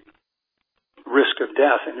the risk of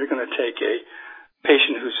death, and you're going to take a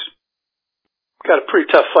patient who's got a pretty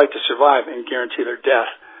tough fight to survive and guarantee their death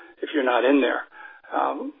if you're not in there,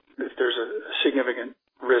 if there's a significant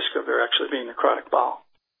risk of there actually being necrotic bowel.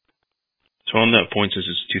 So on that point, since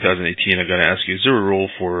it's 2018, I've got to ask you, is there a role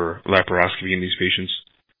for laparoscopy in these patients?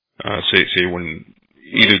 Say when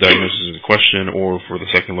either diagnosis is in question or for the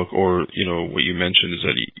second look, or, what you mentioned is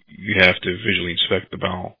that you have to visually inspect the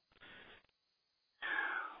bowel.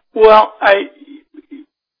 Well,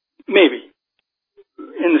 maybe,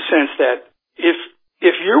 in the sense that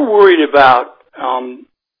if you're worried about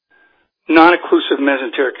non-occlusive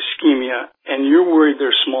mesenteric ischemia and you're worried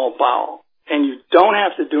there's small bowel and you don't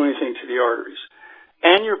have to do anything to the arteries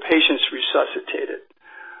and your patient's resuscitated,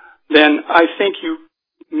 then I think you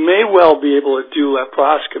may well be able to do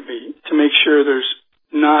laparoscopy to make sure there's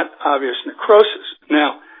not obvious necrosis.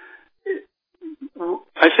 Now,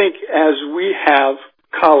 I think as we have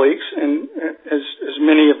colleagues, and as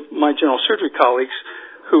many of my general surgery colleagues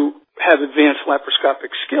who have advanced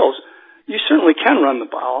laparoscopic skills, you certainly can run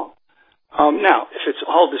the bowel. Now, if it's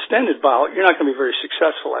all distended bowel, you're not going to be very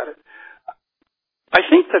successful at it. I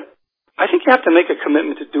think you have to make a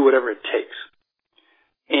commitment to do whatever it takes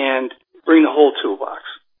and bring the whole toolbox,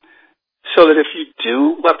 so that if you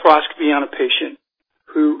do laparoscopy on a patient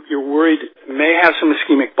who you're worried may have some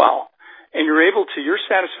ischemic bowel, and you're able to your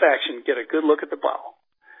satisfaction get a good look at the bowel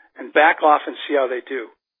and back off and see how they do,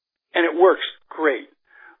 and it works, great.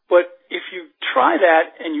 But if you try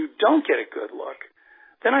that and you don't get a good look,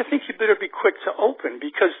 then I think you better be quick to open,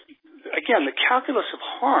 because, again, the calculus of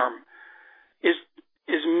harm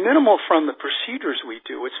is minimal from the procedures we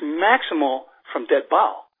do. It's maximal from dead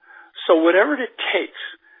bowel. So whatever it takes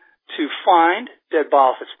to find dead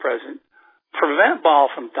bowel if it's present, prevent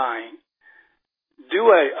bowel from dying,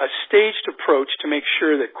 do a staged approach to make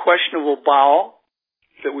sure that questionable bowel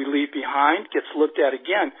that we leave behind gets looked at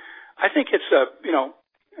again. I think it's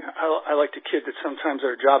I like to kid that sometimes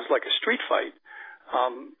our job's like a street fight.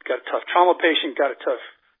 Got a tough trauma patient, got a tough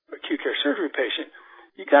acute care surgery patient.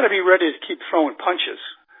 You got to be ready to keep throwing punches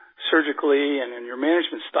surgically and in your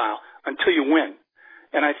management style until you win.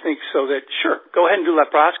 And I think so that, sure, go ahead and do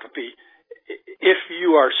laparoscopy if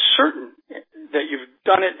you are certain that you've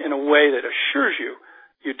done it in a way that assures you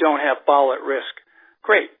you don't have bowel at risk.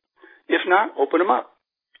 Great. If not, open them up.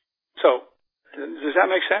 So, does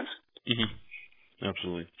that make sense? Mm-hmm.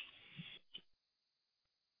 Absolutely.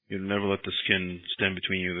 You never let the skin stand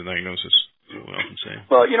between you and the diagnosis, we often say.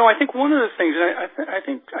 Well, I think one of the things, and I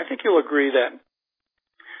think you'll agree that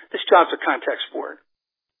this job's a contact sport.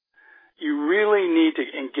 You really need to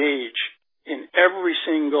engage in every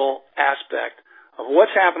single aspect of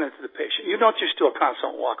what's happening to the patient. You don't just do a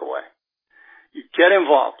consult and walk away. You get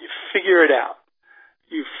involved. You figure it out.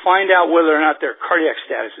 You find out whether or not their cardiac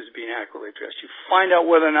status is being adequately addressed. You find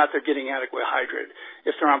out whether or not they're getting adequately hydrated.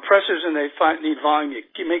 If they're on pressors and they need volume,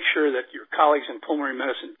 you make sure that your colleagues in pulmonary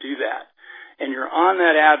medicine do that. And you're on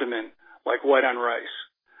that abdomen like white on rice.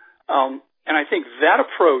 And I think that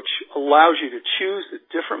approach allows you to choose the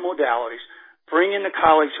different modalities, bring in the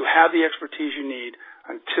colleagues who have the expertise you need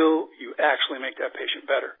until you actually make that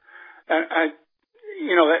patient better. And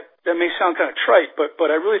that may sound kind of trite,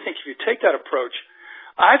 but I really think if you take that approach,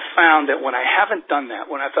 I've found that when I haven't done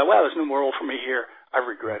that, when I thought, well, there's no more role for me here, I've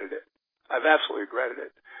regretted it. I've absolutely regretted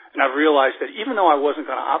it. And I've realized that even though I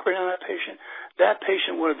wasn't going to operate on that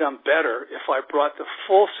patient would have done better if I brought the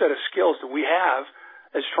full set of skills that we have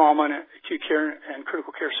as trauma and acute care and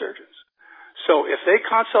critical care surgeons. So if they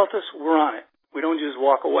consult us, we're on it. We don't just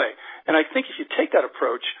walk away. And I think if you take that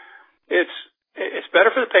approach, it's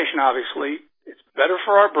better for the patient, obviously. It's better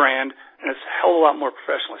for our brand, and it's a hell of a lot more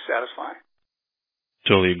professionally satisfying.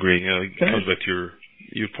 Totally agree. It comes back to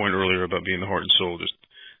your point earlier about being the heart and soul, just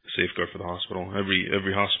a safeguard for the hospital.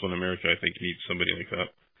 Every hospital in America, I think, needs somebody like that.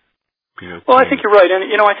 Well, I think you're right. And,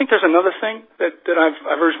 I think there's another thing that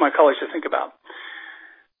I've urged my colleagues to think about.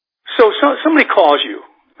 So somebody calls you,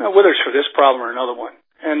 whether it's for this problem or another one,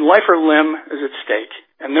 and life or limb is at stake,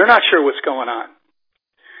 and they're not sure what's going on.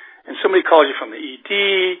 And somebody calls you from the ED,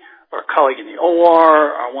 or a colleague in the OR,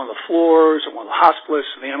 or one of the floors, or one of the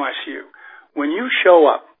hospitalists, or the MICU. When you show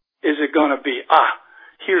up, is it going to be,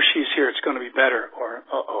 he or she's here, it's going to be better, or,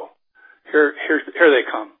 here they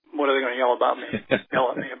come. What are they going to yell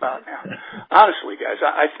at me about now? Honestly, guys,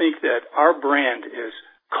 I think that our brand is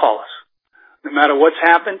call us. No matter what's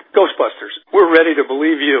happened, Ghostbusters, we're ready to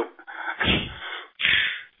believe you.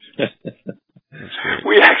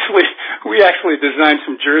 We actually designed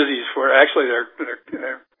some jerseys for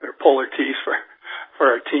they're polar tees for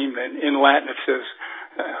our team, and in Latin it says,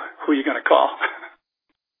 who are you going to call?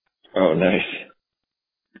 Oh, nice.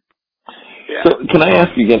 Yeah. So can I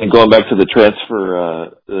ask you again, going back to the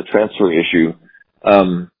transfer issue,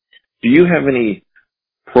 do you have any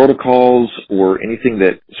protocols or anything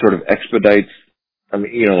that sort of expedites? I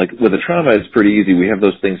mean, like with a trauma, it's pretty easy. We have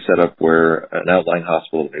those things set up where an outlying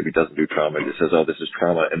hospital maybe doesn't do trauma. It just says, oh, this is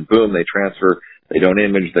trauma, and boom, they transfer. They don't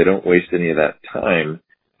image. They don't waste any of that time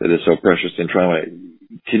that is so precious in trauma.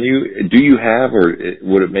 Do you have, or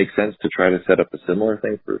would it make sense to try to set up a similar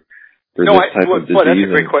thing for this type of disease? Well, that's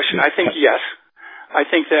a great question. I think yes. I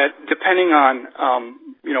think that depending on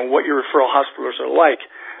what your referral hospitals are like,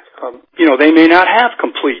 they may not have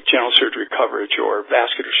complete general surgery coverage or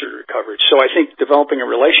vascular surgery coverage. So I think developing a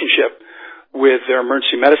relationship with their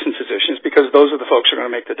emergency medicine physicians, because those are the folks who are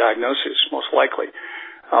going to make the diagnosis most likely.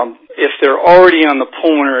 If they're already on the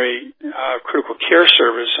pulmonary critical care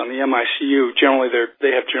service on the MICU, generally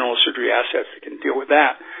they have general surgery assets that can deal with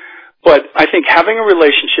that. But I think having a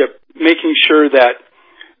relationship, making sure that,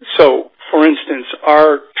 so for instance,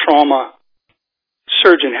 our trauma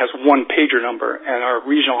surgeon has one pager number, and our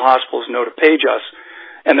regional hospitals know to page us,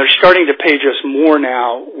 and they're starting to page us more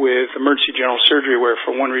now with emergency general surgery, where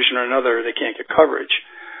for one reason or another they can't get coverage.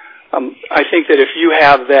 I think that if you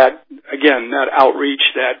have that, again, that outreach,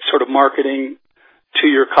 that sort of marketing to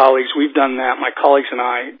your colleagues, we've done that. My colleagues and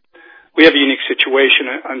I, we have a unique situation.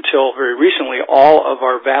 Until very recently, all of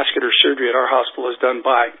our vascular surgery at our hospital was done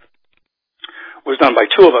by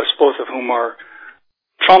two of us, both of whom are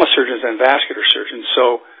trauma surgeons and vascular surgeons.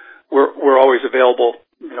 So we're always available,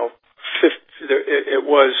 50 it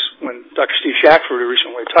was when Dr. Steve Shackford, who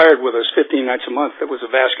recently retired with us 15 nights a month, that was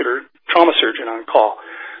a vascular trauma surgeon on call.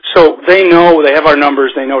 So they know, they have our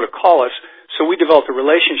numbers, they know to call us. So we developed a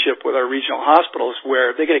relationship with our regional hospitals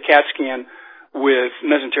where they get a CAT scan with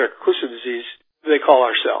mesenteric occlusive disease, they call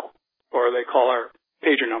our cell or they call our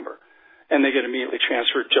pager number, and they get immediately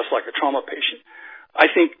transferred just like a trauma patient.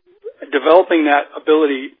 I think developing that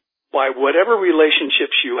ability by whatever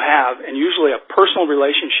relationships you have, and usually a personal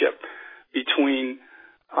relationship between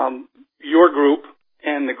your group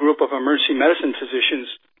and the group of emergency medicine physicians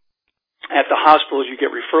at the hospitals you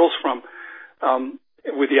get referrals from,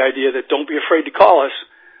 with the idea that don't be afraid to call us,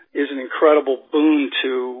 is an incredible boon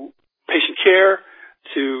to patient care,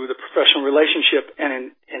 to the professional relationship,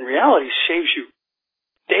 and in reality saves you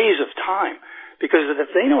days of time. Because if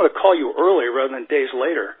they know to call you early rather than days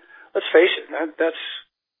later, let's face it,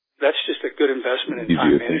 that's just a good investment in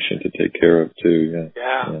time management. To take care of too.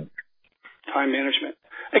 Yeah. Time management.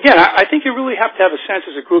 Again, I think you really have to have a sense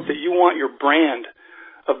as a group that you want your brand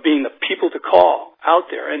of being the people to call out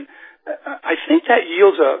there, and I think that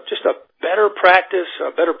yields just a better practice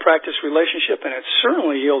relationship, and it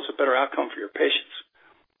certainly yields a better outcome for your patients.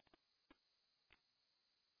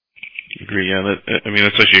 Agree. Yeah,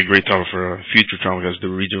 that's actually a great topic for future trauma guys.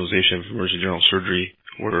 The regionalization of emergency general surgery,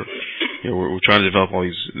 where we're trying to develop all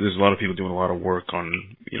these. There's a lot of people doing a lot of work on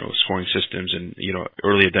scoring systems and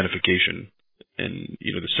early identification, and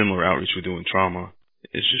the similar outreach we do in trauma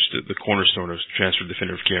is just the cornerstone of transfer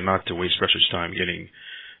definitive care, not to waste precious time getting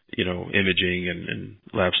imaging and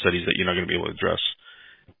lab studies that you're not going to be able to address.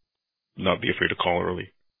 Not be afraid to call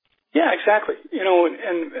early. Yeah, exactly.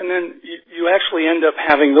 And then you actually end up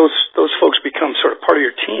having those folks become sort of part of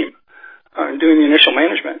your team doing the initial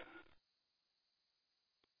management.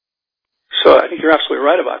 So I think you're absolutely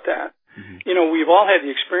right about that. Mm-hmm. We've all had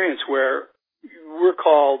the experience where we're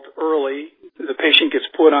called early, the patient gets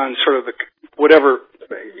put on sort of whatever,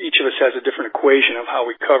 each of us has a different equation of how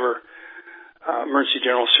we cover emergency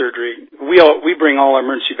general surgery. We bring all our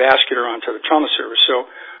emergency vascular onto the trauma service. So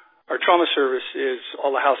our trauma service is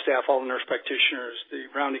all the house staff, all the nurse practitioners, the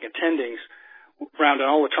rounding attendings, round on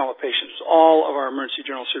all the trauma patients, all of our emergency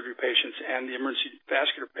general surgery patients, and the emergency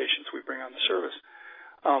vascular patients we bring on the service.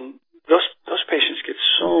 Those patients get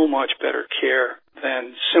so much better care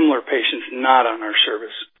than similar patients not on our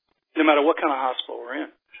service, no matter what kind of hospital we're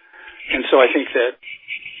in. And so I think that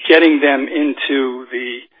getting them into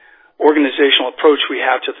the organizational approach we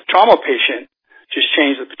have to the trauma patient, just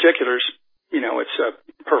change the particulars. It's a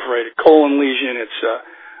perforated colon lesion, it's a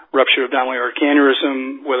ruptured abdominal aortic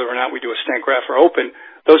aneurysm, whether or not we do a stent graft or open.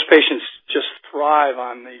 Those patients just thrive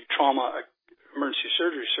on the trauma emergency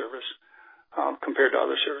surgery service compared to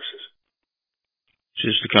other services.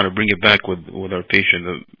 Just to kind of bring it back with our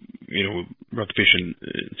patient, we brought the patient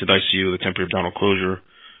to the ICU with a temporary abdominal closure,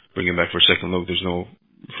 bring him back for a second look. There's no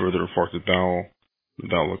further infarcted bowel. The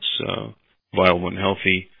bowel looks viable and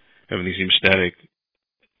healthy. Everything seems static,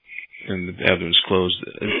 and the abdomen is closed.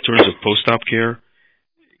 In terms of post-op care,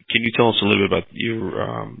 can you tell us a little bit about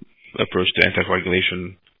your approach to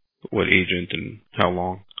anticoagulation, what agent and how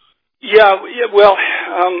long? Yeah. Well,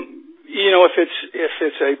 if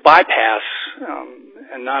it's a bypass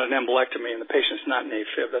and not an embolectomy, and the patient's not an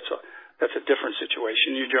AFib, that's a different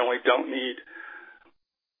situation. You generally don't need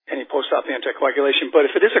any post-op anticoagulation.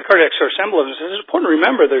 But if it is a cardiac source embolism, it's important to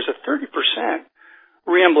remember there's a 30%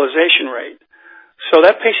 reembolization rate. So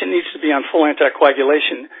that patient needs to be on full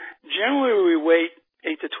anticoagulation. Generally, we wait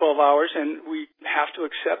 8 to 12 hours, and we have to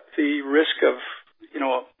accept the risk of,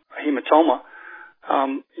 a hematoma.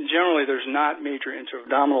 Generally, there's not major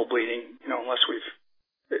intra-abdominal bleeding, unless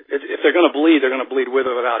if they're going to bleed, they're going to bleed with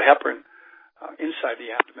or without heparin inside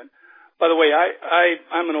the abdomen. By the way,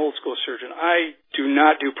 I'm an old school surgeon. I do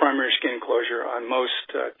not do primary skin closure on most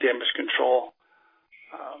damage control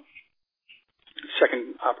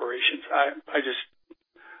second operations.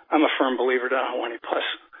 I'm a firm believer that I don't want any pus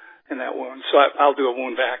in that wound. So I'll do a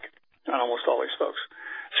wound vac on almost all these folks,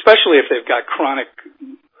 especially if they've got chronic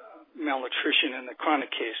malnutrition in the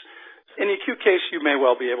chronic case. In the acute case, you may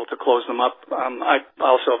well be able to close them up. I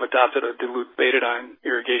also have adopted a dilute betadine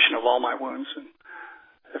irrigation of all my wounds and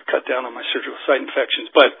have cut down on my surgical site infections.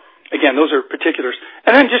 But again, those are particulars.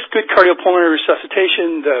 And then just good cardiopulmonary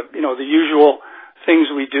resuscitation, the usual things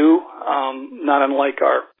we do, not unlike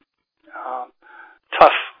our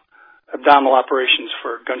tough abdominal operations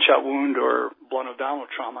for gunshot wound or blunt abdominal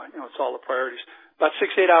trauma. It's all the priorities. About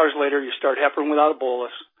 6 to 8 hours later, you start heparin without a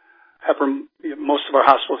bolus. Heparin, most of our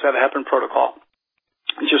hospitals have a heparin protocol,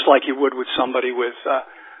 just like you would with somebody with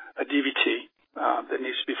a DVT that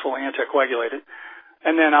needs to be fully anticoagulated.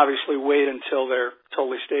 and then obviously wait until they're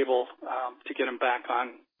totally stable to get them back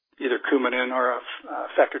on either Coumadin or a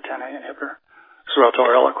factor Xa inhibitor, Xarelto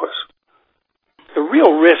or Eliquis. The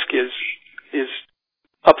real risk is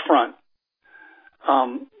up front.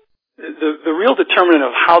 The real determinant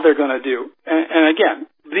of how they're going to do, and again,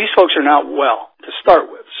 these folks are not well to start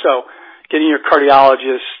with, so getting your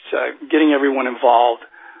cardiologist, getting everyone involved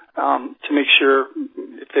to make sure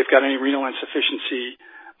if they've got any renal insufficiency,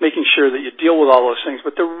 making sure that you deal with all those things.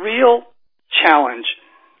 But the real challenge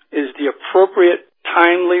is the appropriate,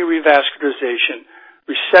 timely revascularization,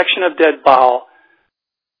 resection of dead bowel,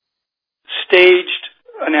 staged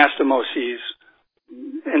anastomoses.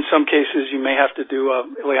 In some cases, you may have to do a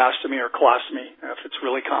ileostomy or colostomy if it's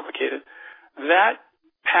really complicated. That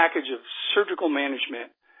package of surgical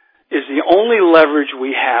management is the only leverage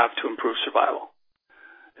we have to improve survival.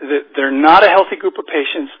 They're not a healthy group of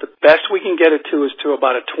patients. The best we can get it to is to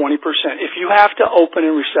about a 20%. If you have to open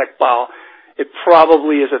and resect bowel, it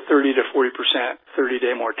probably is a 30 to 40%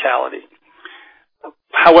 30-day mortality.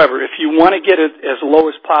 However, if you want to get it as low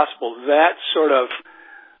as possible, that sort of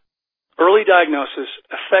early diagnosis,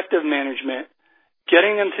 effective management,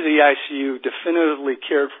 getting them to the ICU, definitively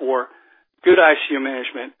cared for, good ICU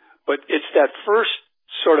management, but it's that first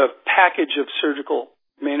sort of package of surgical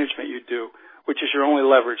management you do, which is your only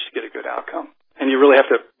leverage to get a good outcome. And you really have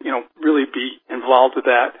to, really be involved with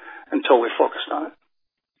that and totally focused on it.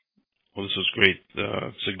 Well, this was great.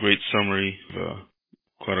 It's a great summary of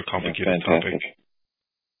quite a complicated topic.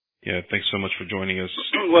 Yeah, thanks so much for joining us.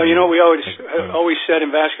 Well, we always said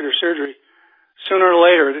in vascular surgery, sooner or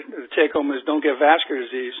later, the take-home is don't get vascular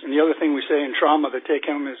disease. And the other thing we say in trauma, the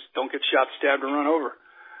take-home is don't get shot, stabbed, or run over.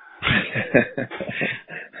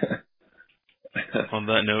 On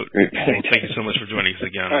that note, well, thank you so much for joining us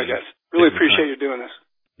again. All right, guys. Really appreciate you doing this.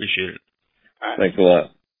 Appreciate it. All right. Thanks a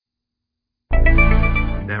lot.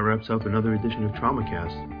 That wraps up another edition of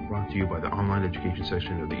TraumaCast, brought to you by the online education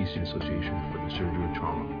section of the Eastern Association for the Surgery of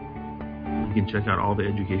Trauma. You can check out all the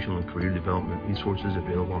educational and career development resources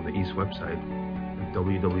available on the EAST website at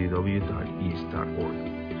www.east.org.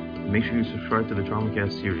 Make sure you subscribe to the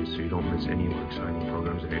TraumaCast series so you don't miss any of our exciting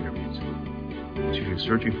programs and interviews. So if you're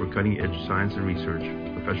searching for cutting-edge science and research,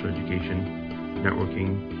 professional education,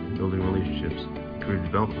 networking, and building relationships, and career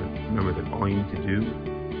development, remember that all you need to do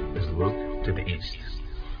is look to the East.